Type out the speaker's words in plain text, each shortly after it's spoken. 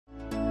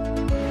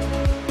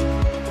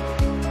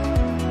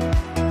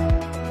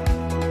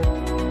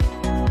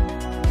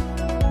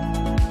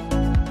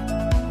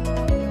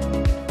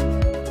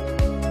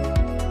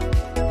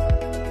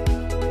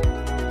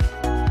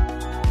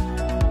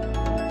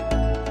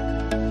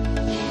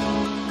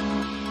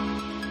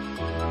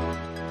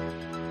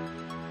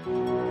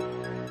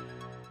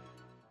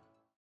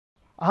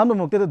अहम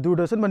मोक्ते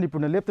Doordarshan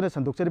Manipur लेप्तन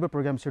संदोक्चरिबा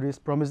programme series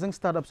promising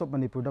startups of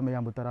Manipur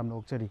मयाम तराम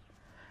नोक्चरी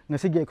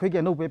ngasi ge khoi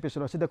ge no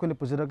episode asida khoi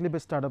pujarakli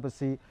startup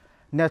asi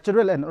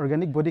natural and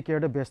organic body care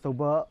da based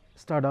over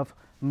startup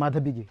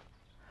MadhabiGi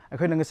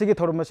akhoi ngasi ge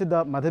thorum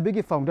asida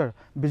MadhabiGi founder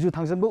Bijou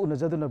Thangjam bu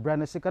unajaduna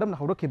brand asi karam na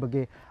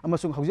horokibage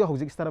amasung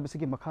hauji startup asi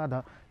gi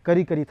makha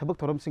kari thabak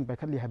thorum sing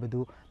paikhatli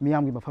habadu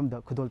miyam gi mafam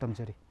da khudol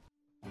tamjari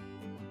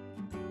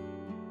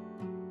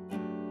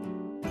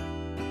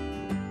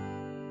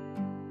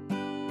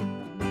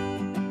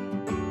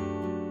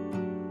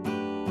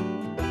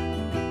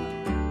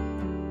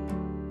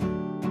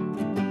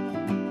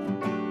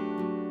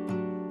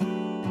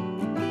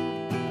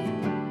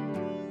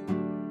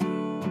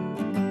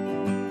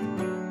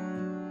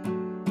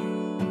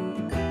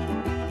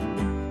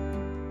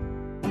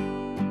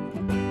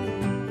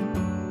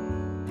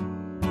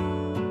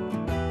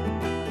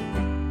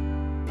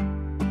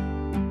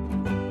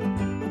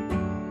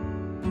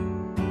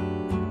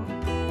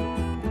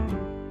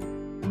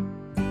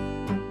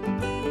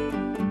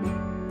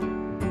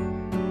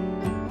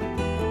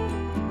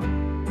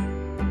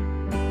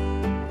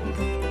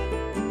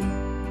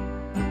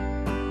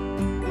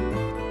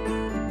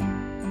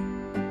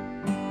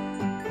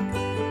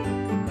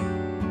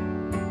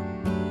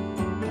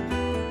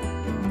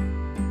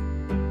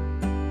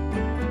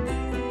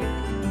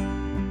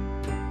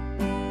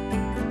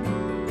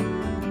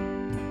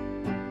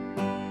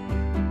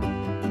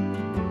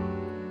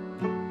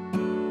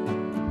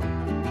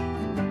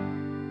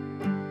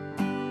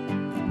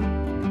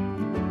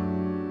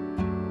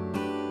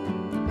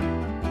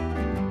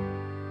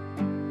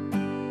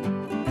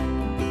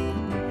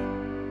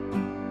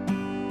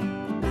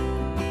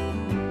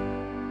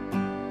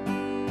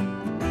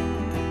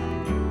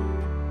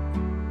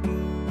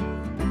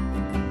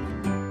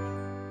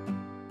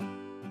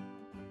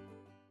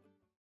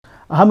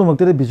aham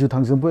mokte Bijou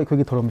Thangjam bu ekhoi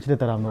gi thorom chile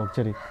taram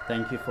nokchari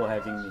thank you for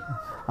having me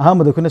aham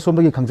da khone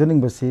somba gi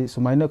khangjaning basi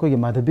sumaina khoi gi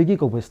MadhabiGi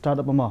ko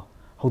startup ama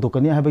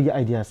hodokani ha bagi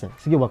idea se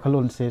sigi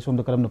wakhalon se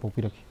somda karam na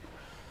pokpiraki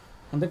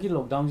handaki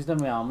lockdown sida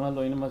me amla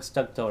loina mak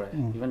stuck tore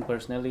even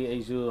personally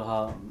aiju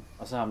ha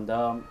asam da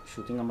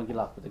shooting ama gi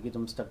lakpadagi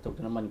dum stuck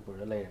tokna Manipur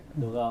la lay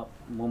aduga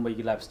Mumbai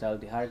gi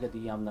lifestyle di har ga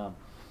di amna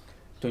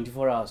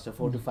 24 hours to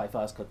 4 to 5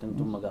 hours katang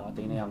tumaga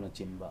atina amna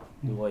chimba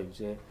du hoy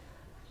se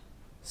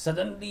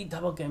suddenly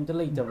thaba came to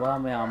later ba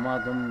me ama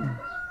dum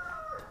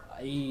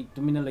ai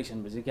tumina election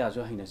base kya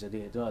jo haina jade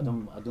to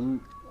adum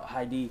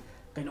haidi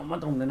kaino ma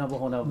tom na ba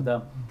hona ba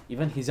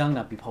even hijang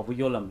na pi phabu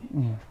yolam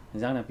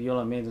hijang na pi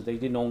yolam me to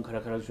dei nong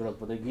khara jurak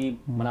ba gi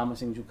manam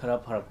sing ju khara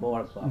pharak ba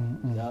warak ba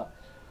ya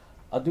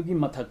adugi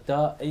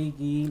mathakta ai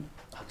gi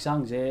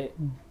haksang je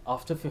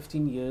after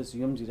 15 years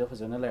yum jira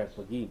phajana layak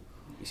ba gi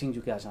ising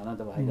ju kya sana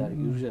da ba haida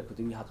usually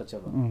khuting hakka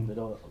chaba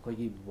do koi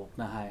gi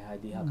bokna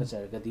haidi hakka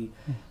char ga di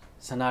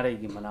sanare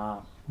gi mana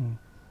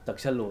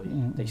takshal loi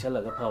takshal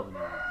laga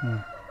phawni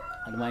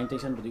admai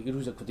intention budi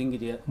iruja khuding gi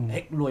de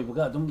hek loi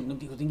buga adum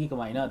nunti khuding gi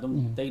kamaina adum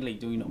tai lei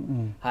doino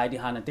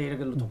haidi hana tai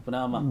raga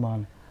luthupna ma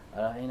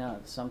aina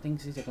something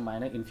si je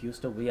kamaina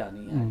infused to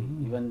yani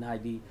even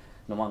haidi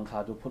nomang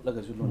kha du phut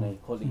laga ju lunai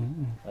kholi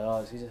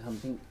si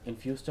something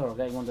infused to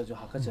ga ingon da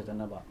ju hakka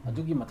chatana ba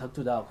adugi mathak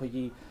tu da khoi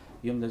gi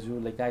yum da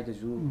ju laikai da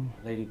ju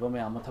leiri ba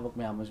me ama thabak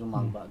me ama ju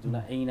mang ba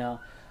duna aina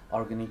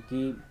organic ki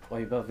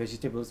oiba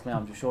vegetables me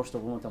am ju source to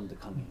bo tam de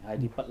khangi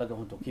haidi patlaga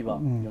hon to kiba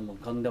yom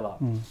khang da ba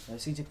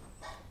si je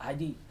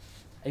haidi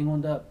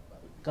aingon da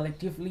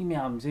collectively me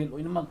am je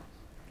loina mak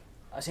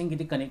aseng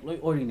gi di connect loi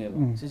orine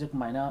ba si je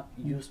maina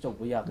use to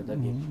bo ya ga da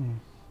gi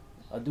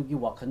adu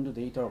gi wakhan du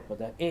dei tor pa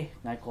da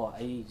nai ko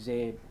ai je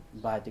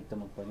biotech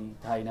tamak pani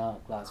thaina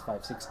class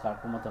 5 6 kar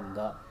ko matam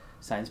da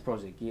science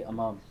project ki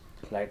ama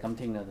like kam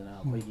thing na da na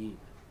koi gi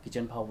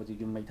kitchen power di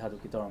yum mai tha du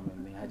ki tor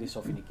me haidi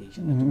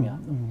sophistication adu me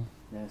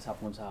am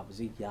sapon sa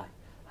bzi ya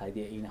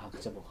haide ina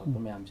hakcha bo khak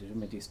mayam ju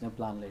medicinal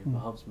plant le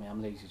herbs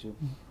mayam le ju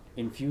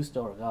infused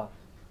or ga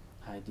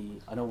haide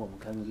anoba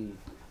mkhangi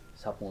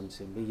sapon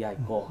se be ya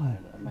ko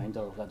mind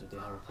or ga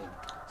de har ke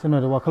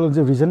sena wakhalo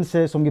je reason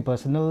se somgi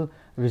personal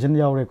reason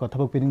yaure ko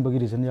thabak pining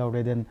bagi reason yaure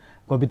then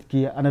covid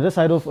ki another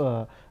side of a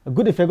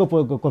good effect of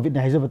covid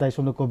na haje batai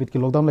somna covid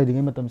ki lockdown lai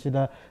dingai matam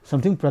sida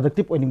something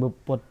productive oining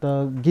pot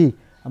gi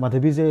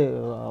MadhabiGi je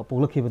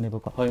poglakhi bane ba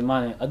ko hoi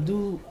mane adu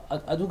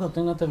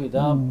khaktang na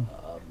tabida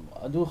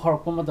adu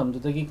harko matam du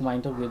dagi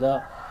kmain to gida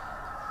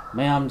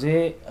mayam je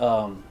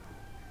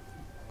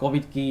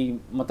covid ki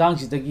matang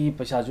si dagi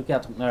paisa ju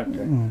kya thuknar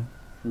kre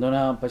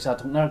dona paisa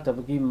thuknar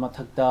tabagi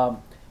mathakta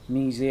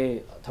mi je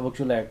thabak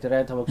chu laik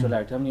tare thabak chu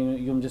laik tham ni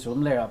yum je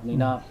som lai apni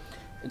na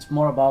it's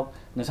more about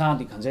nasa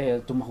di khanje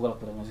tum hogak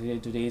padang se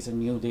today is a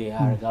new day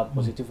har ga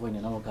positive hoina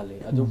na khale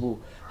adu bu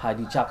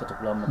hadi cha ka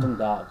tukla matung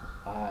da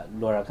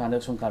lora kan da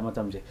sum kar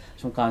matam je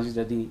sum kan ji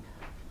dadi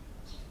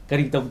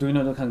kari tab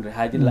duino no khangre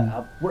haidi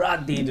pura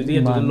de du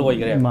de du loi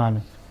gre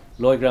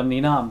loi gram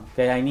ni nam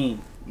kai ai ni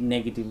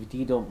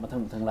negativity do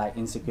mathang lai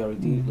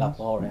insecurity la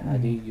power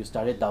haidi you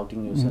started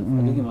doubting yourself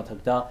adu gi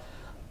mathak da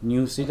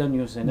news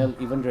channel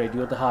even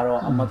radio ta haro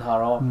amma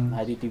tharo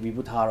haidi tv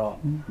bu tharo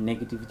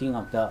negativity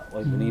ngakta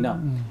oibunina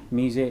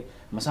mi je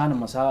masana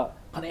masa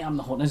phane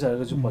yamna hona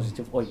jaraga ju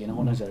positive oigena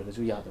hona jaraga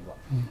ju yadaba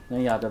na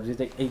yadab je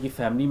ai gi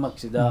family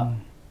maksida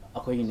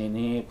akhoi ne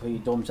ne khoi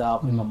tomcha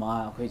akhoi mama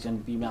akhoi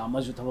chanpi ma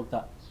ama ju thabak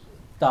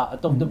ta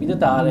atom to bida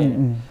ta le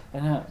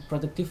ana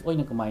productive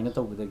oina kamaina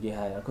tawbudagi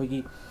hai akhoi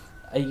gi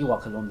ai gi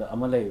wakhalom da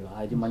ama lei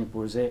haidi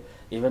manipur je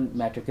even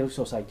matriarchal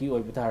society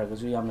oiba tharaga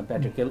ju yamna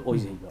patriarchal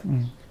oijaiba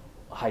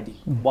haidi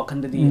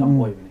wakhandadi am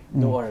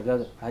oibne do oraga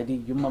haidi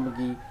yum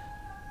amagi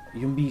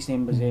yumbi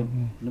sembase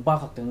nupa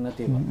khaktang na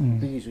teba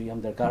bi ju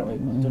yam darkar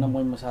oiba tuna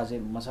moi masaje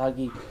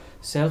masagi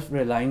self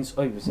reliance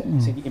oibase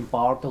sigi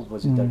empower to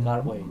was darkar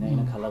oi na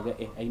ina khalaga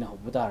aina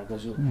hobutar ga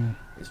ju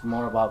it's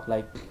more about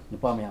like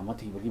nupa me am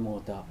thibagi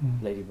mota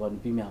lairiba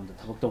nupi me am da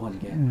thabak to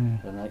hange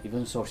na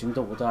even sourcing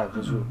to butar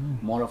ga ju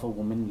more of a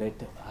woman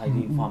led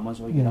haidi farmers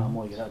oigera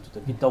moigera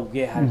to ki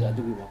tawge har ga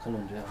du gi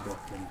wakhalon ja do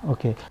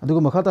okay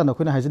aduga makhata na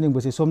khuna haijening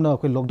basi somna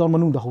khoi lockdown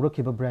manung da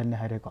haurakhiba brand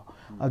ne haire ko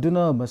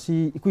aduna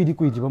masi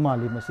ikuidi jiba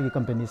mali masi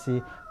company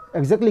si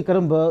exactly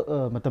karamba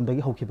matam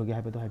dagi haukhiba ge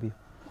haiba do haibi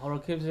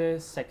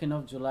Horokibse 2nd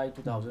of July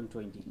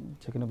 2020.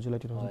 2nd of July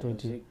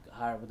 2020.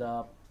 Harbada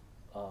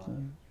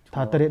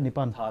Thatare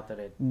Nipan.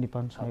 Thatare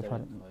Nipan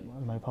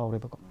my power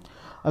repako.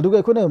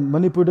 Aduga khuna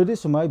Manipur dadi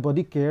sumai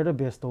body care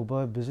based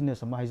over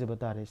business ama haise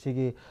batare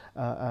sege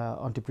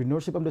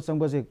entrepreneurship am da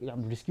changba je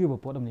yam risky ba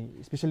pot amni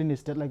especially in a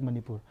state like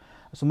Manipur.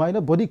 Sumai na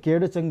body care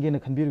da change na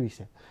khanbiru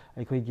ise.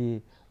 Ai khoi gi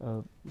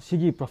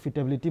sigi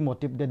profitability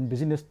motive then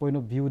business point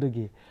of view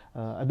dagi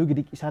adugi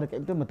dik isara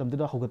kemta matam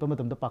da hogatpa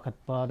matam da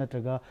pakhatpa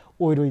natraga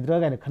oiroidra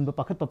ga na khanba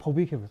pakhatpa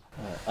phaubi khebra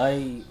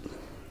I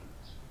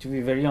to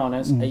be very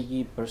honest I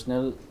gi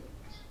personal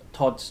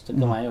thoughts to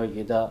kamai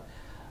oige da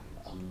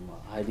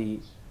haidi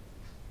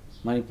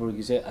Manipur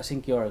gi se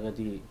asing ki oraga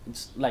di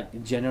it's like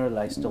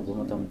generalized to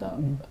matam da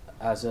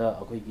as a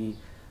akoi gi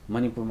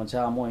Manipur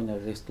macha amoina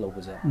risk lo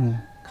baja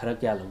khara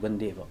kya logan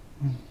deba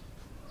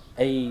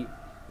ai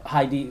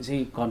haidi se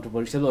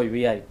controversial oi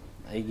bi ai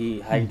aigi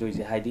haidi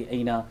se haidi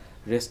aina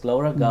risk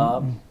lauraga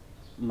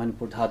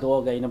Manipur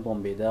thado ga ina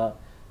Bombay da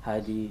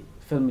haidi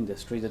film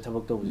industry da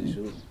thabak to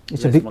buju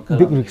it's a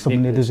big risk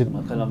some ne this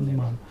makalam ne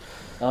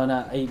ana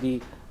aidi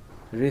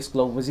risk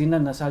lo bujina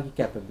nasagi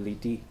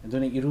capability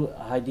aduna iru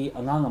haidi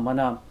angang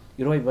amana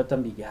iroi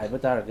batambi gi haiba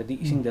taraga di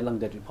ising da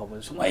langda ri phawa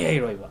sumai ai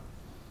roiba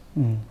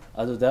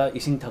aduda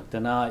ising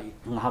thakdana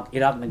ngahak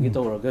irak nagi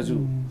tawraga ju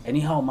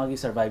anyhow magi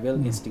survival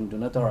instinct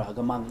duna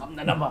tawraga ma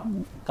ngamna na ba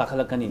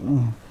kakhalakani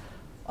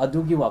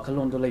adugi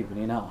wakhalon do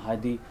leibunina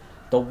haidi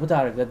tawbu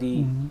taraga di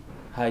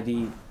haidi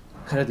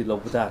kharadi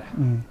lobu tar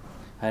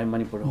hai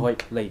Manipur hoi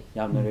lei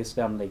yamna risk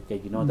yam lei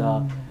kegino da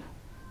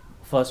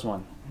first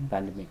one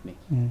pandemic ni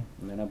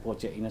nana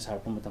poche ina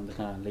sarpa matam da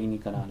kana leini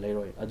kana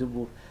leiroi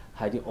adubu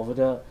haidi over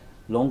the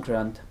long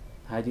run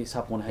haidi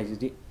sapon haidi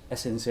di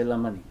essential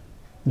amani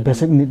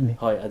basic need ni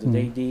hoi adu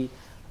dei di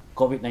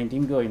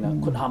COVID-19 go ina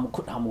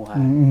khuthamu hai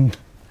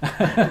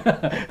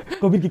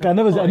COVID ki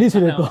kana ba ani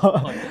sure ko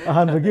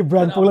ahan bagi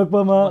brand polak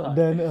pa ma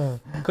then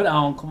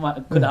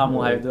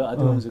khuthamu hai do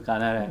adu su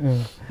kana re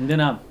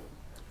ndena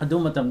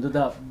adu matam du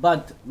da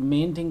but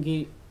main thing ki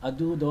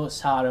adu do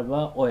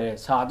saraba oy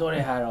sadore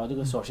haro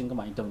adu sourcing ka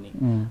mai tamni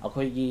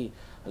akhoi gi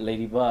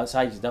leiriba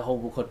size da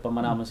hobu khotpa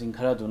mana masing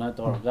khara duna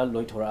torga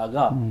loi thora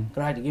ga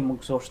krai gi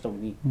muk source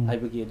tawni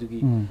haibagi adu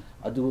gi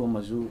adu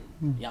amaju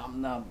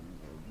yamna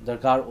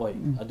darkar oy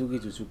adu gi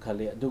ju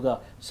khale aduga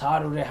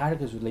sarure har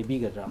ka ju leibi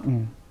gadra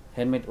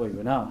handmade oy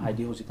bana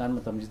haidi hosikan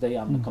matam jida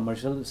yamna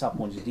commercial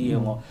sapon jidi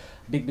yemo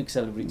big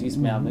celebrities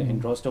me amna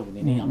interest of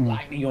ni yam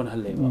like yon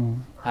halle ba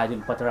haidi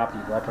patara pi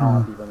ba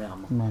trauma pi ba me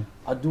am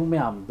adu me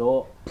am do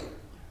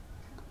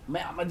me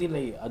amadi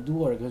lei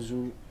adu orga ju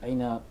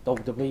aina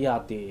tawdaba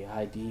yate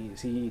haidi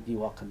si gi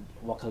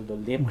wakhal do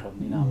lep khram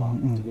ni na ba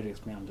adu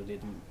risk me am do de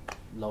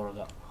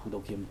lauraga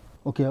hudokim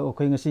okay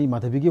okay ngasi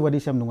MadhabiGi wari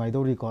sam nungai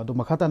dori ko do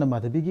makhata na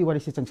MadhabiGi wari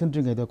si changchen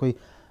dringai do koi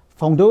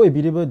founder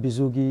ebiriba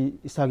Bijou gi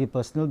isagi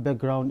personal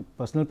background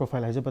personal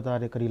profile haje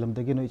patare kari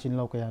lamdagi no ichin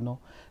law kaya no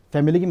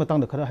family gi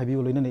matang da khara habi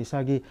loina ne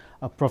isagi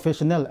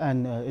professional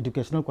and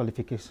educational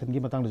qualification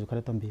gi matang da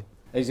khara tambi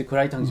ai je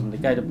khurai thangjam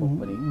de kai da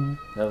pokpani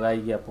da gai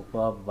gi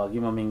pokpa bagi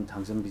maming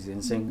thangjam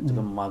bizen sing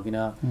to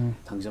magina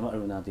thangjam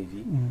aruna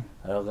devi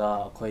raga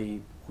khoi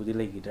khudi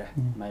legi dra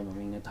mai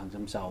maming ne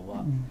thangjam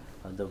chawwa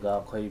aduga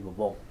khoi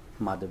bobok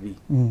Madhabi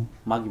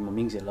magi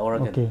maming je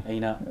lauraga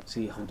aina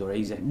si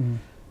hawdorei je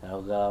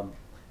raga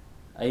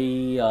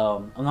ai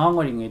angang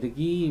wari ngai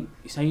dagi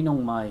isai nong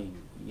mai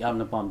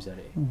yamna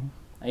pamjare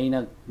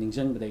aina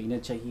ningjan bada ina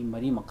chahi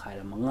mari makhai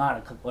ra manga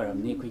ra khak oram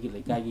ni khoi gi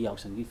laikai gi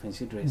yausang gi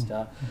fancy dress da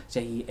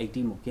chahi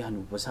 80 muk ki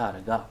hanu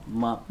pasaraga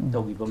ma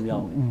togi bam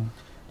yaw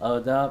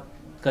da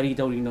kari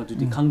tawri no tu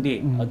di khangde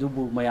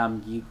adubu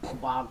mayam gi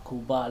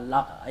khuba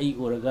la ai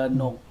oraga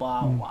nokpa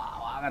wa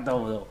ga taw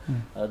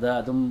da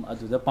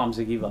adu da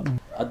pamjagi ba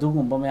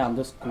adugumba mayam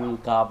da school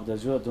kab da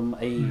jo adum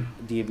ai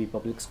DAB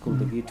public school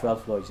da gi 12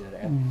 floor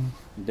jare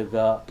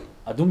daga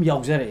adum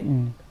yaujare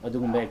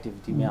adugumba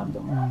activity mayam da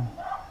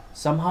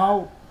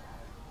somehow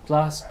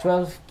class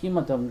 12 ki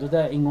matam du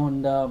da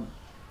ingon da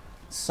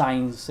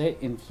science se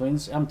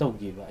influence am to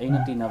give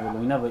aina tina bo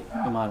loina ba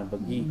iman ba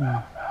gi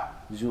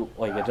ju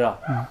oigadra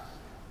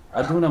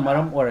aduna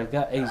maram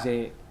oraga aise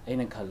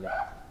aina khalle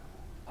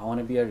I want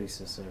to be a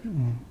researcher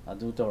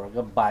adu to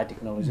oraga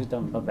biotechnology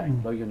tam ba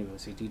Bangalore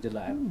University de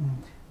la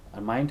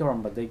and mind to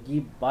ram ba de gi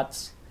but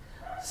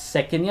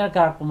second year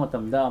kar pa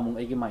matam da among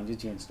ai gi mind ju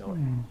change to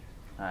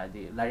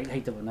di like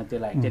hay to na te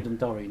like te dum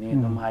to ri ne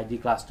dum high di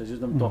class to ju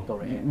dum top to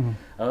ri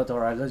adu to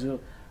oraga ju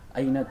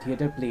aina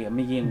theater play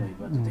ami yeng oi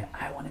ba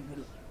I want to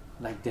be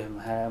like them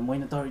ha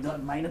moina to ri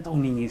not mine to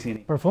ning is ni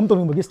perform to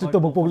bagi strict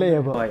to bok le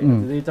ba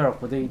di to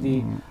ko di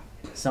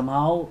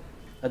somehow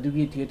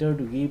adugi theater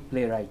dugi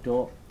playwright to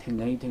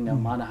thing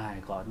mana hai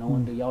ko no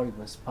one to yauri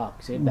was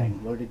spark say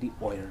Bangalore di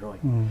oil roy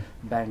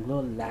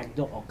Bangalore lacked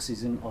the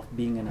oxygen of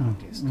being an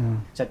artist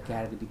chat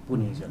kar di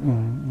Pune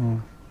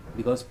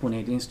because Pune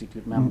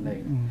institute ma'am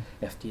like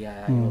FTI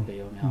yo be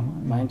yo ma'am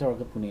mind to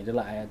ka Pune de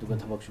la aya du ka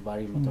thabak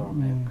subari motor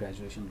me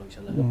graduation loi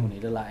sala ga Pune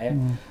de la aya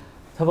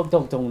thabak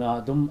tok tong na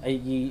dum ai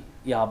gi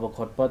ya ba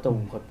khot pa to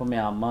khot pa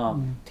ma'am ma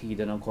thi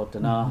da na khot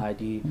na hai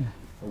di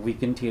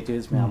weekend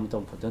theaters ma'am to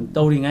photon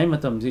tawri ngai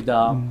matam ji da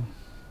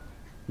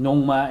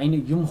nongma aina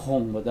yum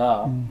hong ba da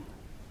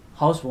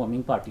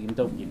housewarming party in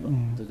to gi ba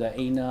to da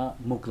aina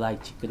muglai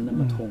chicken na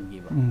ma thong gi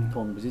ba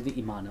thong bi ji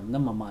imanam na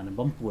mamana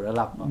bam pura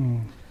lak ma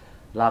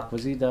lak ba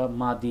ji da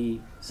ma di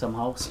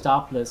somehow star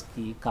plus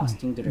ki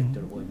casting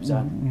director oi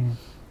bjan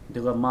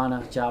duga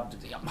mana chap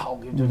du yam hau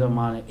gi du da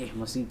mana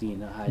masi ti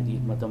na ha di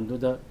matam du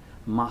da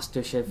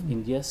Master Chef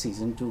India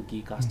season 2 ki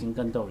casting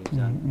kan to ri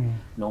jan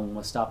nong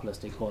ma star plus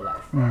te ko la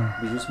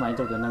Bijou smile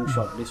to nang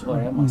shortlist or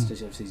Master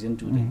Chef season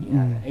 2 de ki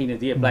ai na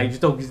di apply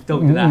to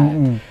na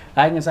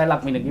ai nga sai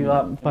lak mi na ki ba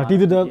party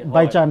to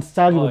by chance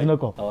cha gi na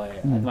ko oi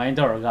admai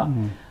to ga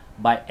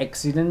by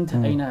accident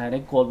ai na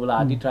re call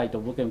bula di try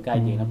to book em kai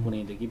de na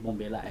Pune de ki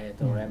Bombay la ai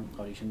to ram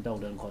audition to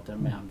dan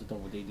khotar me am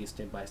to de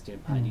step by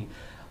step hai di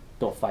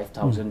top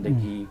 5000 de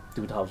ki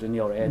 2000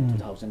 your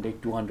 2000 de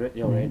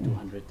 200 your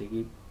 200 de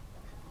ki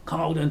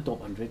come out and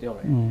top 100 yo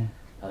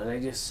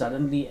right just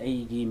suddenly ai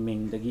gi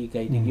ming de gi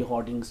kai de gi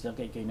hoardings la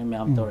kai na me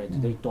am to right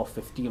de top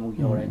 50 among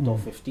yo right top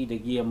 50 de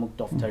gi among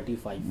top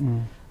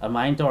 35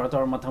 mine to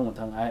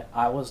mathang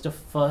I was the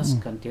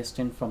first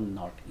contestant from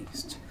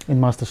northeast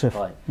in Master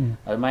Chef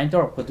mine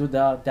to put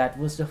that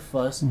was the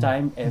first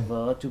time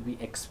ever to be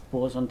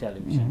exposed on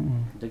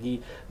television de gi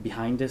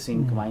behind the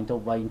scene mine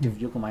to by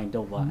interview mine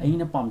to ba ai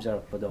na pam jar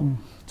pa do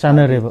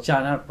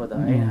channel pa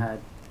da I had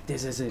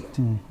this is it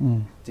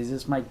this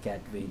is my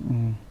gateway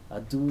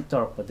adu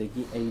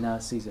tarpadagi aina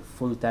is a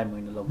full time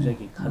in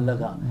logjagi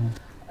khalaga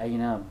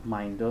aina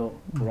mind do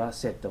pura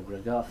set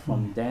tograga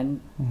from then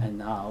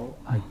and now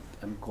I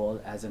am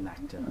called as an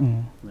actor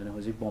when I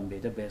was in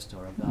Bombay the best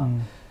oraga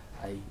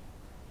I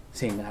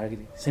sing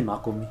hargidi sima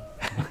komi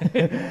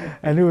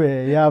anyway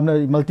yamna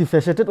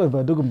multifaceted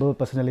oiba dugumba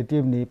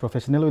personality ni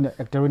professional oina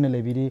actor oina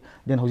lebidi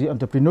then hoji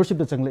entrepreneurship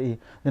da changlai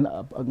then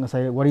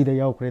ngasai wari da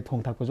yaw kre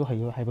thong thak ko jo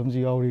hayo haibam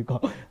ju yawri ko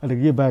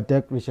adagi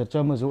biotech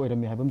researcher ma jo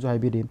oirami haibam jo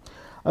haibidi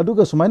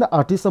aduga sumaina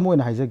artist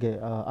amoina haijage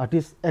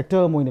artist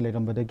actor amoina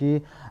leirambadagi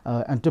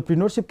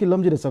entrepreneurship ki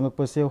lamji da changak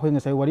pase hoi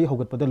ngasai wari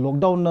hogat pada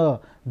lockdown na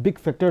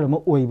big factor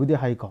ma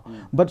oibudi hai ko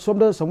but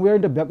somewhere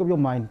in the back of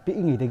your mind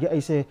picking idagi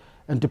aise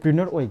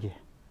entrepreneur oige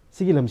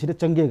sigi lam sida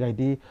change gai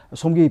di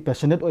somgi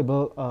passionate oiba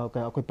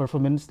koi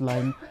performance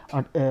line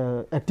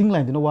acting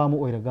line dina wa mo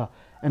oiraga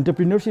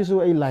entrepreneurship so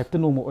ai life to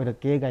no mo oira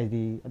ke gai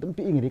di adum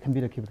pi ingi khan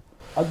bi rakhibra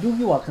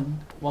adugi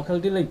wakal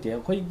di laite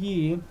khoi gi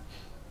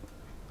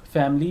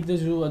family de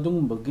ju adum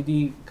bagi di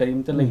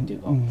karim ta laite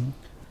ko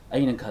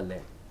aina khalle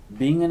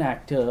being an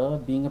actor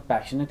being a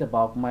passionate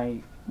about my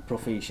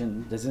profession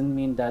doesn't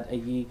mean that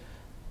I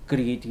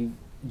creative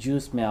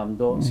juice me am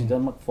do sida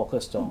mak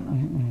focused on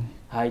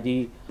haidi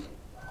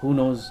who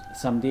knows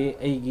someday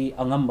aigi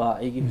angamba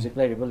aigi music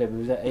level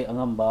ai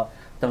angamba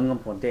tangam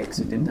ponte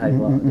accident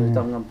haiba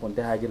tangam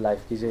ponte haidi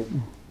life ki je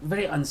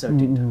very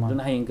uncertain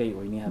dun haing kai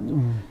hoini ham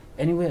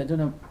anyway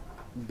aduna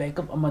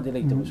backup amma de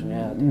like to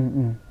ya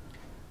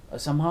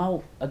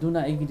somehow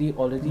aduna aigi di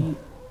already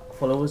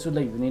followers su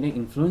like ne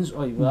influence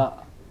oiba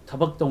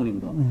thabak tongning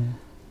ba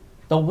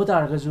tawba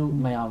tar ga ju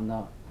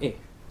mayamna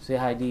say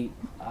haidi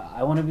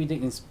I want to be the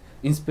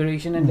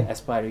inspiration and the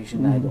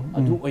aspiration I do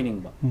adu oining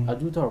ba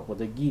adu tar ko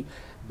da gi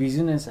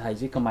business hai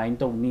je kamain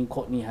to ni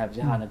khot ni have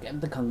je hana kem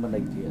ta khang ba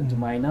like the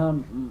tumaina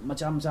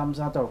macham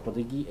sa tar ko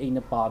da gi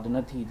aina pa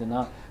dana thi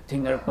dana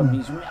thingar pa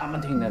bi su am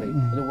thingar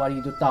the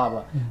wari to ta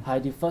ba hai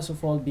di first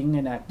of all being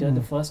an actor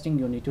the first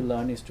thing you need to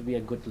learn is to be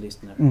a good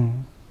listener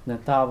na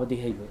ta ba di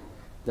hai ba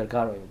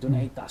darkar hoy do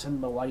nai ta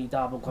san ba wari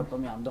ta ba khot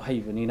pa myam do hai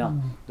ba ni na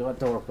do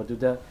tar ko do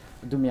da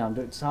do myam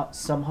do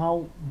somehow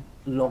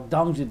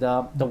lockdown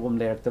jida tawam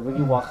layer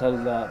tabagi wakal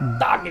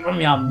dagi ba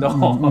miyam do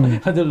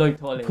adu loy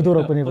thole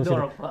Fudorok pani ba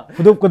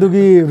Fudop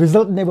kadugi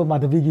result ne ba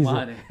MadhabiGi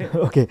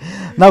okay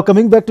now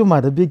coming back to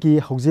MadhabiGi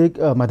hojek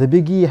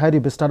MadhabiGi hari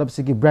be startup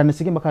sigi brand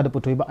sigi makha da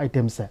putoi ba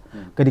items se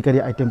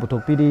kadi item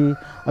putok piri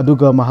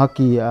aduga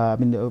mahaki I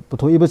mean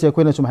putoi ba se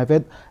koina sum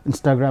have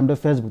Instagram da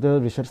Facebook da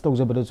research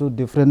tawja ba su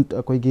different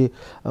koi gi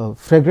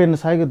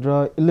fragrance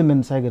haigadra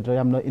elements haigadra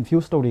yamna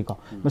infused story ka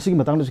masigi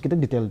matang da su kitak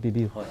detail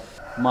bibi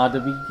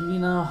MadhabiGi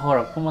na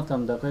horak ko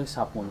matamda ko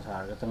sapon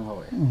sar ga tang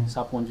hore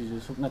sapon ji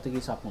sukna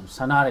tagi sapon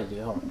sanare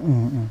de hor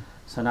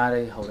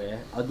sanare hore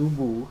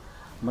adubu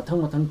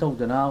mathang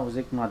tawdana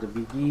hojik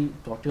MadhabiGi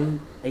total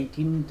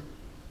 18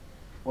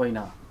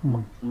 oina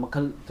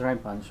makal try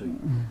pan sui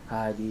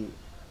hadi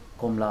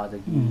komla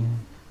dagi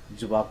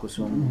juba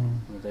kusum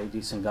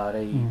dai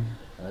sangare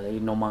dai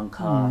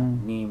nomangkha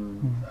nim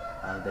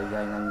dai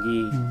yangi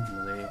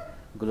dai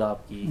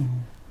gulab ki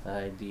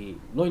di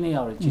loina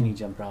yaure chini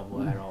jam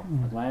bravo aro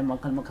admai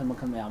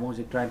makal me amo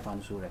je try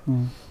fan sure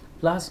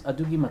plus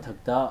adugi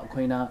mathakta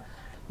khoina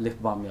lip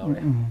balm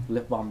yaure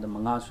lip balm da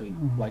manga sui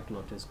white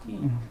lotus ki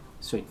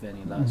sweet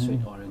vanilla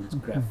sweet orange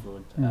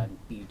grapefruit and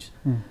peach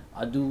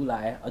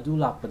adu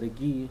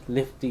lakpadagi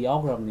lip ti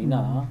yagram ni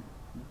na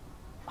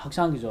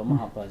haksang gi jo ma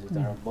hapa je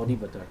tar body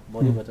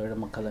butter da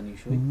makalani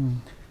sui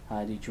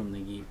hadi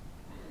chumnagi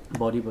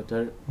body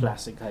butter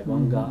classic hai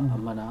banga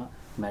amana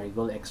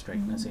marigold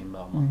extract na same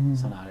ba ma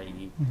sanare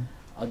gi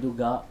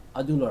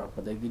adu lor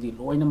padagi di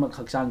loina ma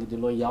khaksang gi di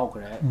loi yaw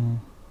kre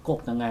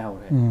kok na ngai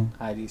hore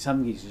hadi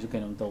sam gi su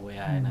kenom to we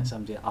ai na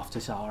sam je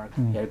after shower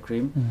hair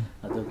cream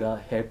aduga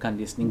hair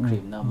conditioning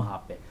cream na ma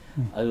hape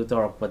adu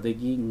tor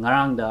padagi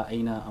ngarang da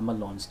aina ama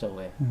launch to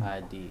we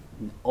hadi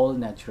all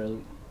natural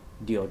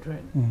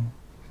deodorant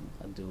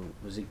adu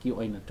muziki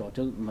oina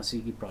total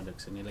masigi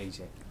products ni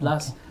leje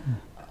plus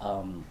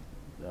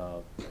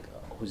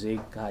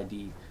hujik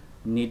hadi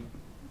need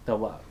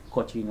tawa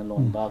coaching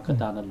alone ba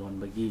katana alone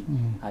bagi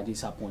hadi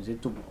sapon je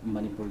tu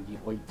Manipur gi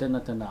oitana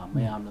tana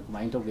mayam na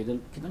mai to gedel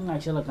kitang ngai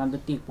sala kan da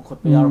tik pu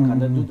khot pa yar kan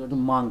da du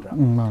mangra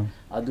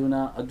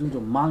aduna adu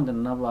do mangda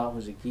na ba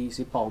hojiki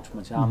si pouch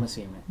ma cha ma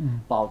se me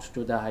pouch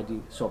to da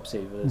hadi soap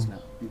savers na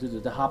du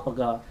da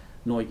hapaga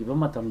noi gi ba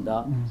matam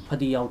da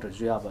phadi yaw tra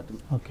ju ya ba tu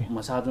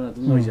masa du na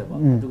tu noi ja ba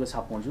du ga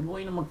sapon ju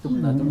loina mak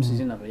tum na tum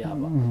season na ba ya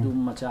ba du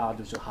ma cha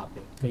du su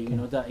hape kai you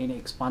know da in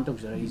expand to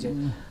jara ije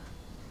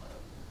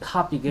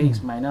happy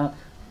guys maina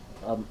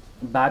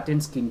bat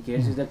and skincare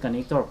is the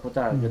connector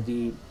pata gadi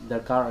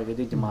darkar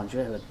gadi demand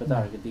jo health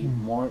pata gadi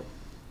more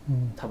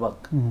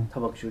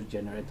thabak should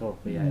generator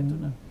pe ya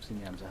tuna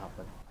sinyam sa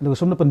happen lo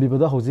somna pan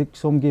bibada hojik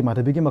som gi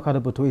MadhabiGi makha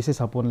da putoi se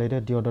sapon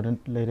lere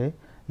deodorant lere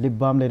lip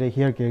balm lere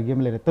hair care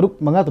game lere taruk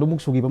manga taruk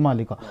muk sugi ba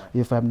mali ko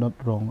if I am not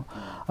wrong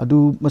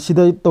adu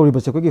masida tori ba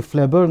se ko gi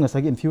flavor nga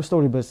sa gi infused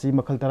story ba si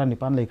makhal tara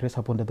nipan lai kre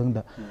sapon da dang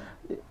da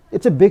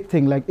it's a big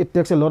thing like it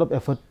takes a lot of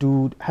effort to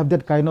have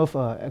that kind of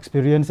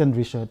experience and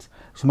research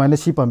sumaina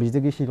si pambi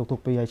de gi si loktok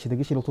pe ya si de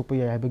gi si loktok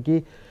pe ya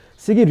habagi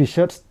sigi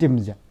research team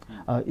ja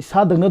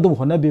isa dang na dum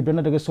hona bi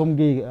brana daga som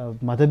gi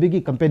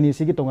MadhabiGi company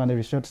sigi tongana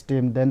research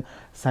team then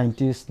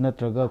scientist na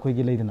traga khoi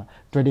gi leidana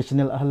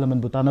traditional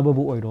ahalaman butana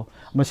babu oiro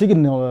masigi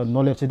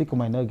knowledge di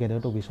kumaina gather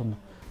to bi som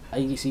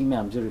ai gi si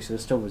ma'am je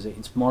research to was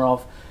it's more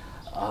of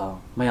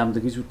mayam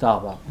dagi ju ta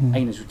ba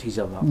aina ju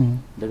thija ba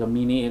daga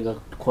mini ega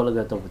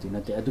kholaga to bati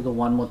nate aduga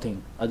one more thing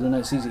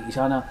aduna si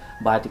isana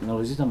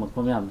biotechnology ta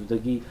makpa mayam du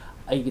dagi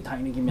ai gi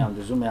thaini gi mayam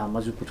ju mayam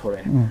ma ju puthore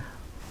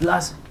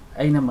plus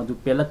aina madu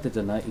pelak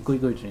te na ikoi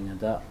train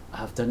da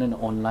have done an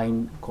online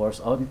course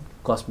on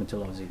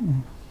cosmetology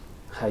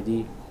haidi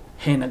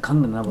hena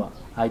khang na ba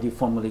haidi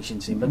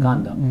formulation sim ba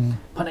ganda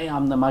phana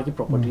yam na ma gi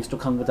properties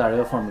to khang ba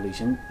tare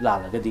formulation la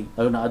la gadi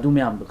aduna adu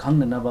mayam du khang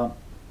na ba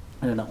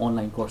ana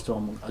online course to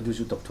adu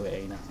ju tok thoe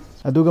aina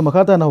aduga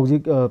makhata na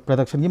hojik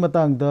production gi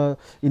matang da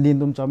Indian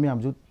dum cham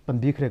yam ju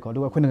panbi khre ko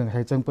aduga khoina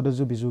ngai chang pada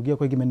ju bizu gi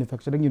khoi gi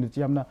manufacturing unit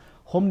yamna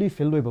homely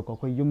feel loi ba ko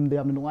khoi yum de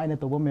yamna nungai na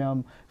to ba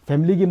mayam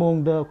family gi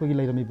mong da khoi gi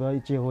leirami ba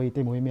iche hoi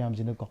te moi mayam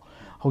jina ko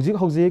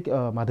hojik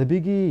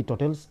MadhabiGi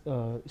total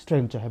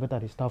strength cha haba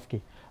tari staff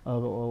ki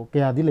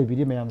kaya di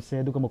lebiri mayam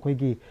se aduga makhoi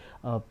gi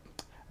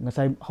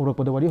ngasai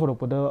horokpada wari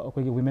horokpada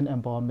akoi gi women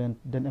empowerment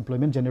then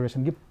employment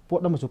generation gi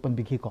pot na masu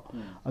panbi ki ko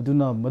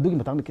aduna madugi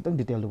matang na kitang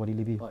detail wari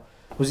libi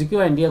hujiki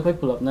india khoi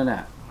pull up na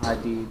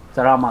adi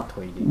tarama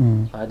thoi di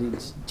adi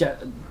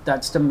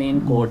that's the main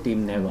core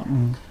team never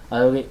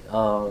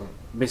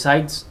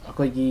besides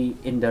akoi gi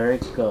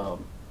indirect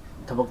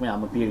thabak me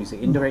am appear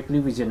indirectly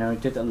we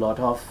generated a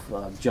lot of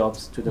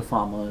jobs to the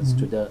farmers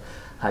to the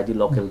hadi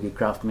local gi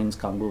craftsmen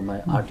kambu my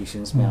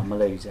artisans me am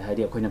lai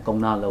hadi akoina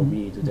kauna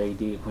lobi today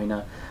di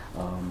akoina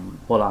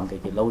polam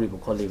ke lori bu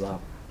kholi ba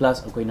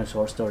plus akoina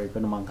short story pa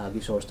namangkha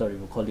gi short story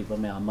bu kholi ba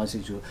me am si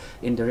ju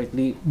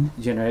indirectly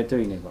generator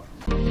ne ba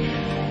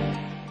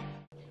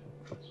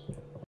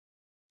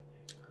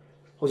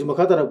hoji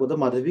makha tara ko da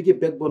MadhabiGi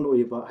backbone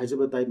oi ba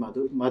haijaba tai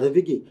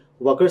MadhabiGi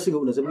workers sing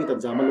una jamgi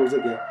tan jama lo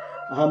jage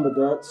aham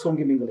da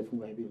somgi mingale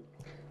phung hai bi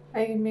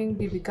ai ming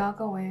Bibika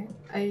ka we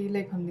ai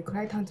lepham ni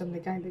khrai thangjam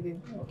lekai degin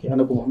okay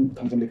ana ko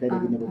thangjam lekai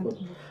degin ne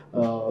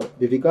ko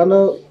Bibika na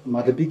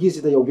MadhabiGi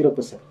sida yobira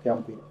pase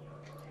kyam kui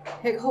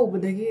hek ho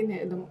badagi ne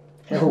adum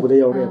hek ho bada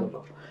yore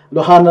ko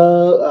lo hana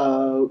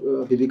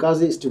Bibika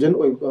ji student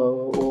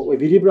oi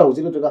biri bra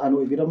hojin to ga hanu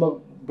oi bira ma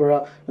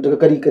bra to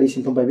kari kari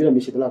sinthom bai bira mi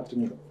sidala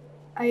tuni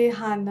ai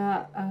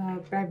hana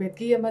private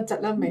ki ama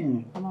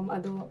chatlame amam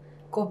ado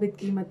COVID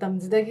ki matam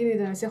jida ki ni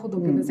da se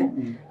khodok ki base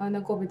ana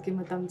COVID ki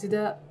matam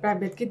jida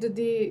private ki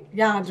tudi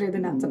yadre da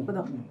na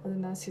chapado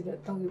aduna sida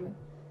tawgiba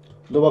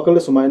do wakal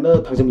sumaina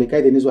thangjam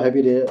lekai deni jo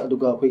habi re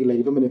aduga khoi lai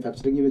ba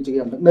manufacturing gi chi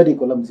am nari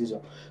kolam ji jo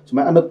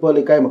sumai anak pa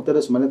lekai makta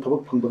sumaina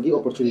thabak phangbagi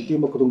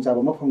opportunity ma khudung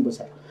chaba ma phangba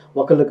sa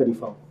wakal kari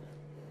fa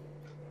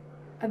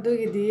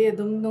adugi di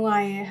adum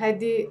nuai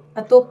haidi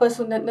atopa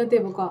sunat na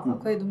deba ko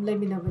akhoi adum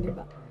lemina bani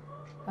ba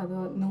ado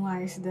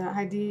nuai sida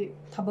haidi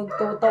thabak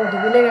to taw du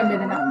le ga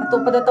medana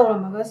atopa da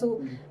tawramaga su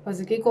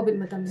hojiki COVID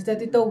matam sida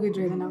ti tawgi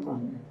dre dana ko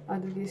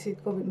adugi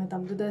sit COVID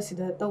matam du da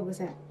sida tawba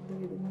se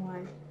adugi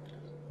nuai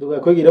duga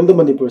khoi gi ramda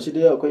Manipur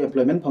sidi khoi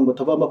employment phangba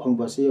thaba ma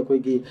phangba si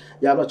khoi gi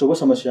yaba choba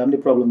samasya amni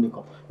problem ni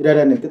ko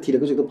ira ne te thira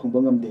ko jik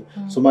phangba ngam de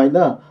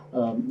sumaina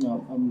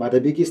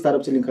MadhabiGi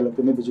startup chilling khalak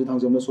me Bijou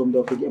Thangjam na som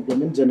da khoi gi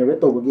employment generate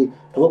tawgi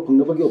thaba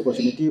phangna bagi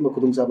opportunity ma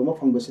khudung chaba ma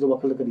phangba si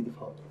wakal ka di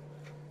fa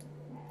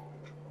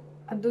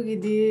adugi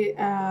di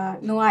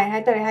nuai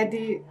hai tare hai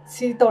di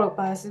si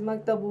torpa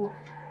simak tabu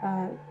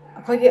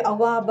akhoi gi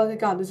awa ba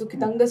ka du su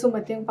kitang da su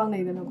mateng pang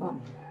nei dana ko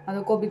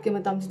ado COVID ke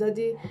matam sida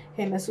di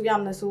hena su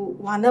yamna su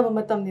wana ba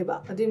matam ne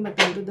ba adi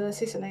matam du da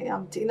si sana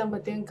yam china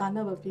mateng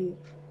kana ba pi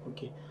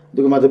okay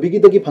duga MadhabiGi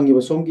da gi phangi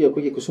ba som gi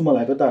akhoi gi kusuma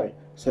lai ba tare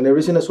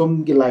salary sina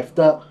som gi life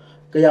ta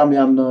kayam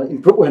yam na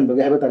improve hen ba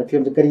ga ba tare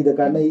firm kari da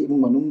ka nei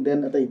imung manung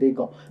den atai dei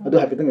ko adu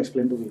happy tang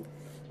explain to gi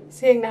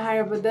seng na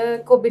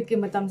harabada COVID ki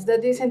matam sida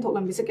di sen thok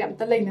lambi se kyam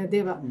ta leina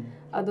de ba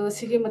ado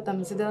sigi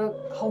matam sida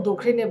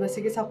hawdokkhre ne ba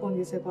sigi sapon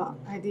gi se ba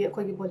haidi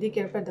akhoi gi body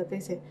care product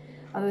se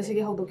ado sigi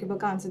hawdokki ba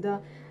kan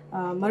sida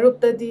marup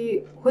ta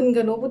di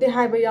hungano budi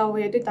haiba yawe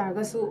ati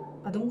targasu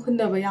adum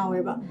hunna ba yawe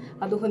ba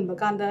adu hun ba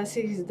kanda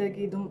sigi sida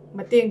gi dum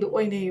mateng du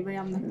oine ba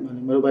yamna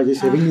marup ba je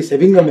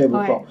saving ga me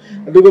ba ko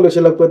adu go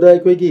selak pada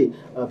akhoi gi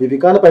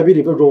Bibika na pai bi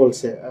ri role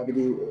se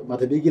abidi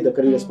MadhabiGi da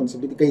kari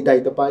responsibility kai dai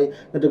ta pai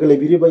na daga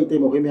lebiri ba ite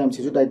mo hoi me am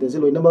si ju dai ta je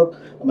loina mak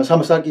masa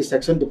masa ki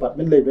section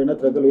department level na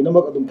traga loina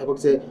mak adum thabak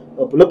se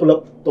pulap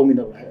pulap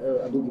tomina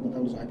adu gi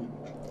mathang ju hadi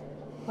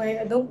hoi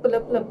adum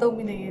pulap pulap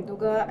tomina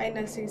duga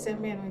aina si se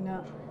men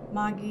oina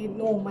magi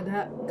no mada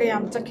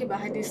kayam chakhi ba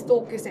haidi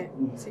stock ki se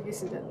sigi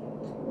sida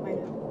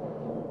maina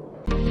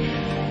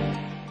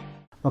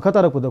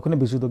makata rak poda khone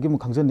Bijou dogi mu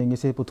khangjan nengi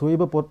se puthoi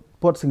ba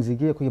pot sing ji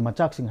gi khoi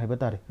machak sing haiba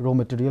tare raw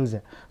material je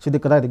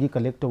sidi kadai dagi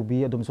collect to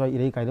bi adum soi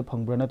irei kai da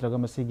phangbra na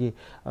traga masi gi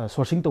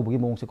sourcing to bi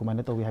mong se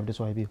kumaina to bi haibde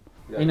so haibi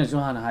ina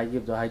jo hana hai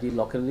gi do haidi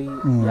locally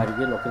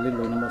yari locally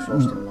loina ma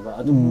source tem ba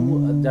adu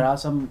there are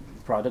some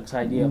products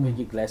idea of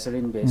a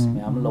glycerin based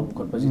me am low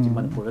positive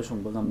Manipur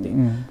sun bangam de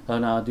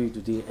ana adu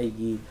to the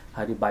agi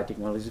hari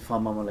biotechnology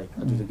farm am like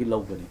adu gi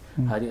low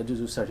bani hari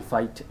adu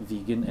certified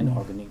vegan and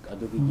organic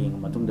adu gi yeng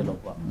matung de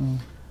lowa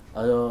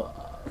ado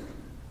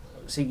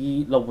sigi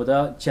lobada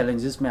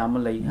challenges me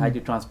am lai hari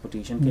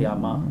transportation ke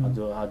ama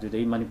adu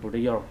dei Manipur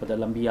de Europe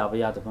da lambi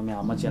aba ya da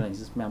me am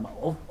challenges me am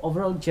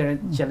overall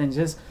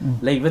challenges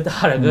leiba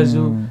taraga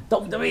su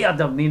top da ya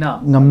da ni na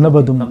ngamna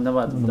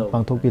badum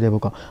pangthok pi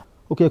reba ko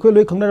okay khoi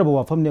loi khangna ba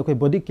wafam ne khoi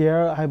body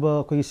care haiba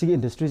khoi sigi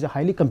industry is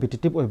highly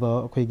competitive oiba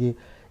khoi gi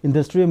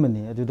industry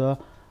mani adu da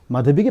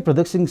MadhabiGi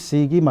products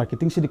sigi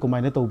marketing sidi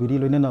kumaina tobiri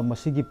loina na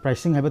masigi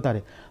pricing haiba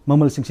tare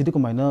mamal sing sidi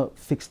kumaina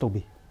fix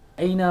tobi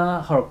aina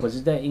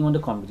harpasida ingon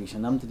the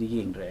competition am tidi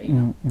yengre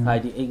aina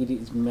haidi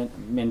agi is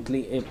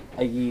mentally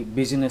agi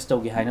business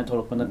togi haina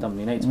tholokpana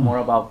tamnina it's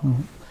more about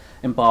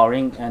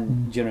empowering and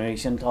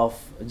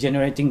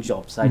generating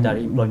jobs I that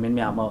employment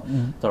me ama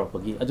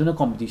torpagi aduna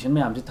competition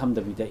me am je tham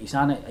dabida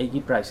isana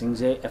agi pricing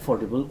je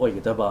affordable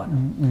oigada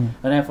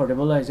and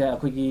affordable is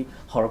akoi gi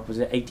horop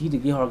je 80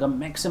 digi horga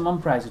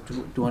maximum price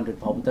 200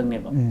 pound tang ne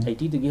ba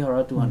 80 digi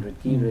hora 200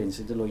 ki range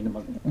de loina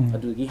ma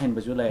adu gi hen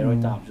baju lai roi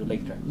ta ju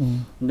later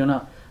ndona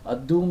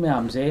adu me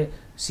am je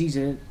si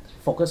je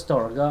focus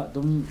torga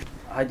dum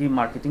haidi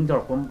marketing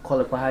torpom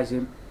kholakpa ha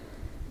je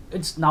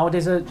it's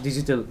nowadays a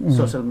digital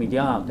social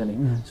media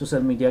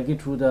social media ki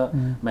through the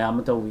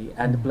mayamatawi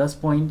and the plus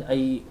point I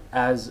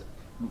as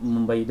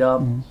Mumbai da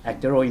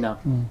actor oina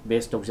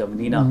based of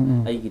Germany na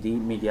I gidi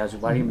media ju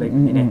bari like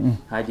ne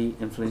hadi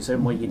influencer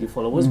moi gidi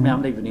followers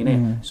mayam like ne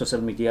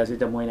social media se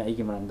da moi na I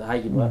gi maram da hai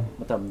gi ba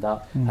matam da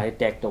hai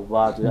tag to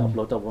ba to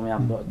upload to ba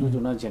mayam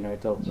do na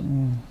generate to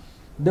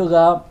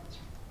duga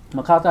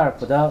makata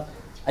pada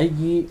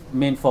aigi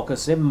main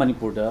focus se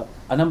Manipur da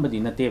anambadi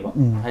nate ba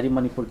hari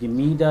Manipur ki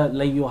mi da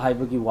layo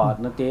haiba gi wa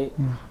nate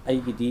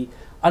aigi di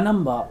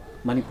anamba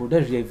Manipur da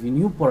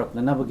revenue porak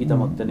na bagi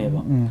damak da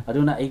neba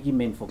aduna aigi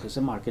main focus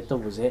market to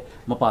buse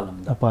mapalam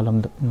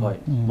da hoi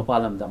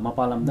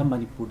mapalam da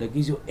Manipur da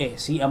gi jo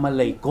si ama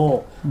lei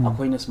ko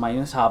akoina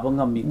smaina saba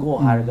ngami ko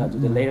harga du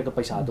de leira ka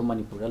paisa do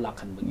Manipur da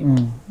lakhan bagi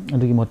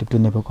adugi motive tu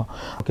neba ko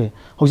okay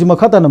hoji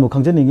makhata na mu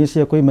khangjaningi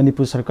si akoi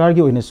Manipur sarkar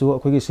gi oina su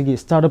akoi gi sigi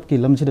startup ki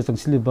lamsi da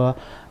changsiliba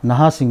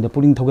naha sing da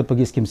puling thogat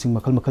pagi scheme sing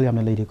makhal makhal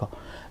yamna leiri ko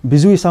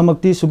Bijou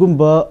isamakti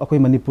sugumba akoi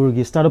Manipur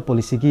gi startup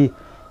policy gi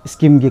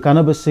scheme gi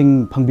kanaba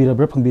sing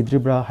phangbirabra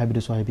phangbidribra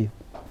haibidu so haibi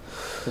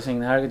sing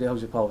na harga de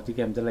hoji pawti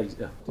kem da lai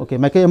okay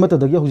makai amata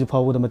dagi hoji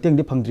pawu da mateng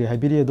di phangdri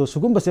haibiri do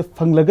sugumba se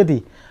phanglagadi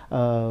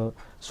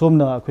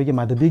somna akhoi gi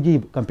MadhabiGi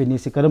company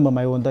se karamba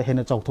mayon da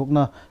hena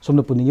chawthokna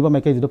somna puningi ba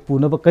makai da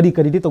puna ba kari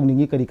kari di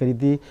tongningi kari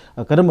di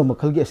karamba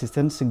makhal gi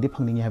assistance sing di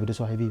phangningi haibidu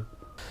so haibi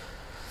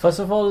first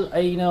of all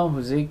I know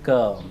music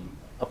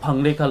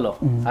phangle khalo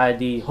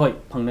adi hoi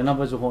phangne na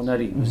ba jo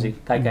honari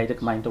music kai kai da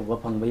mind to ba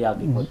phangba ya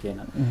gi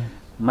khotena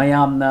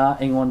mayamna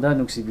engonda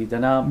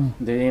nuksibidana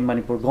de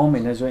Manipur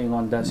government na jo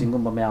engonda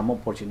singum mayam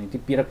opportunity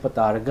pirak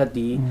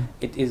pataragadi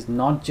it is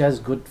not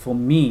just good for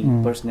me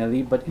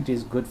personally but it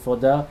is good for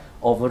the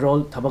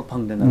overall thabak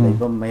phangdana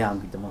leiba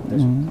mayam gi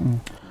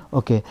damak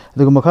okay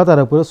the makhata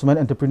ra pura suman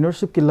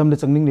entrepreneurship ki lamle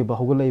changning le ba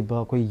hogolai ba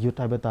koi youth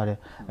ai ba tare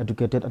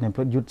educated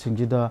unemployed youth sing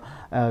jida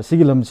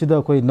sigilam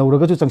sida koi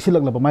nauraga chu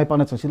changsilak la ba mai pa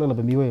na changsilak la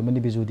ba miwe mani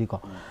Bijou di ko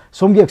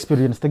somgi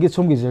experience tagi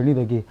somgi journey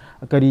dagi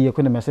kari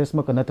akoina message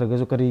ma kana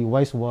traga jo kari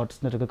wise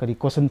words na traga kari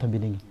question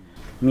thambiningi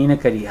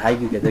mina kari hai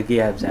gi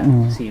dagi habja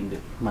sim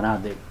de mana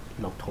de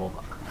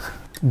lokthoba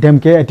dem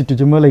ke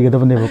attitude ma lai ga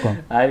da bane ba ko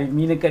ai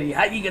mina kari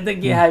hai gi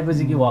dagi hai ba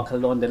ji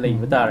wakhal lon de lai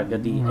ba tar ga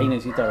di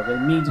aina si tar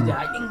ga mi ju de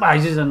hai ning bai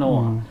ji no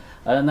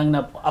nang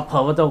na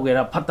aphawa to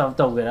gera phata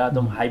to gera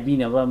dum hai bi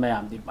na ba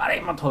mayam di bare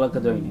ma tholak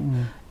ga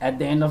doini at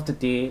the end of the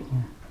day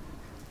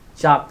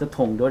chak the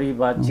thong dori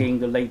ba cheng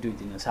do lai du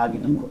din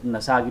na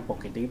sa gi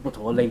pocket di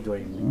putho lai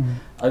dori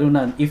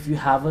aduna if you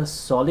have a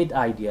solid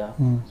idea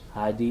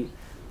hadi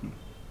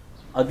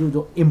adu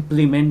do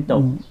implement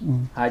to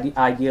hadi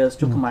ideas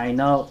to come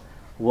now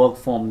work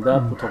from the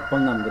puthokpa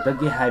ngamgada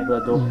gi haiba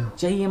do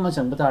chahi ma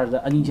changba tar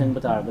da ani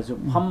changba tar ga ju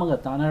phammaga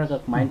tanaraga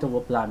mind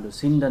to plan do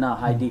sindana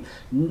haidi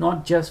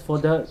not just for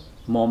the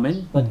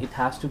moment but it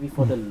has to be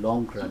for the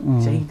long run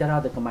chahi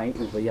tara da kamai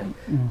uba yai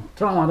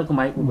trauma da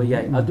kamai uba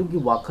yai adu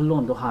gi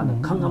wakhalon do hana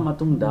khanga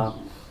matung da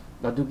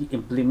adu gi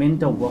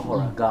implement wa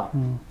horaga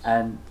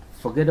and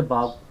forget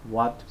about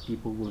what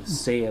people will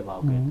say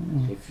about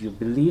it if you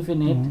believe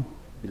in it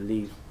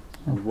believe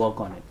and work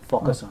on it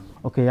focus on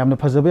it okay yamna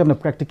phajaba yamna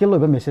practical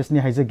loba message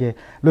ni haijage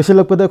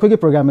losilakpada khoi gi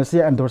program ase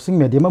endorsing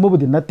medium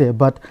amabudi natte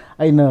but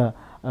aina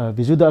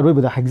Bijou da aroi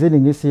bada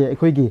hagzening se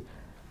akhoi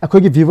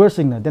gi viewers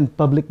sing na then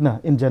public na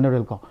in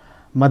general ko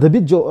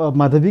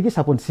MadhabiGi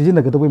sapon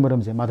sijina ga doi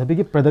maram se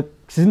MadhabiGi product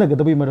sijina ga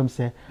doi maram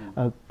se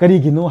kari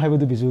gi no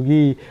haibadu Bijou gi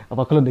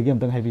abakalon de gi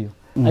amtang haibiyu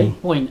ai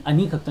point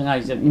ani khaktang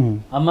haijage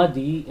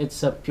amadi it's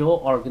a pure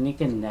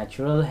organic and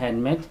natural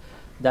handmade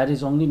that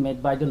is only made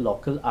by the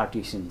local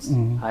artisans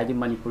haidi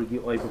Manipur gi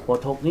oi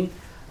pothok ni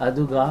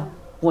aduga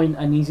point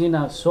ani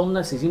jina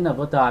somna sijina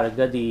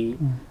bataraga di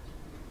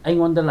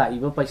aingon da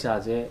laiba paisa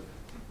je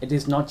it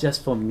is not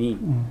just for me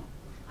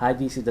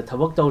haidi si the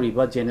thabak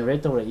tawriba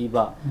generator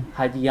iba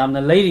haidi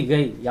yamna lairi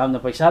gai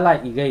yamna paisa lai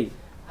gai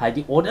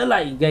haidi order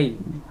lai gai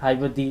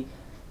haibadi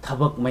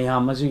thabak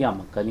mayam aju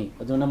yamakani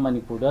aduna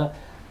Manipur da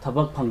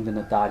thabak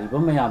phangdana tariba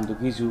mayam du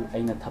gi ju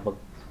aina thabak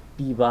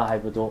piba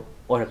haibado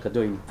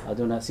orakadoi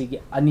aduna sigi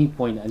ani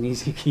point ani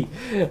sigi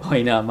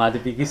hoina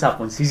MadhabiGi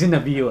sapon season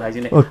abiyo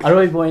hajine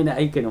aroi boina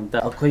ai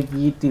kenomta akhoi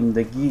gi team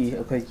dagi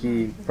akhoi gi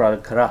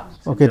product khara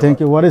okay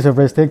thank you what is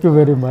surprise thank you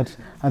very much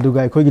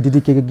aduga akhoi gi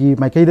DDK gi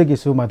maikai dagi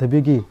su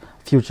MadhabiGi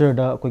future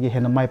da akhoi gi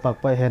hena mai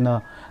pak pa hena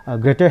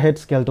greater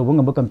head scale to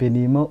bang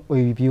company ma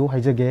oi view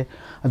haijage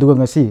aduga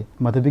ngasi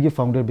MadhabiGi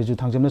founder Bijou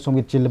Thangjam na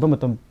songi chilba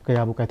matam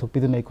kaya bu kai thok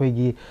piduna akhoi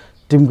gi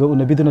team ga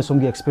unabiduna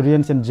songi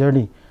experience and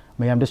journey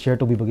mayam da share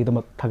to bi bagi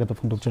da thagata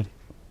phangdok chari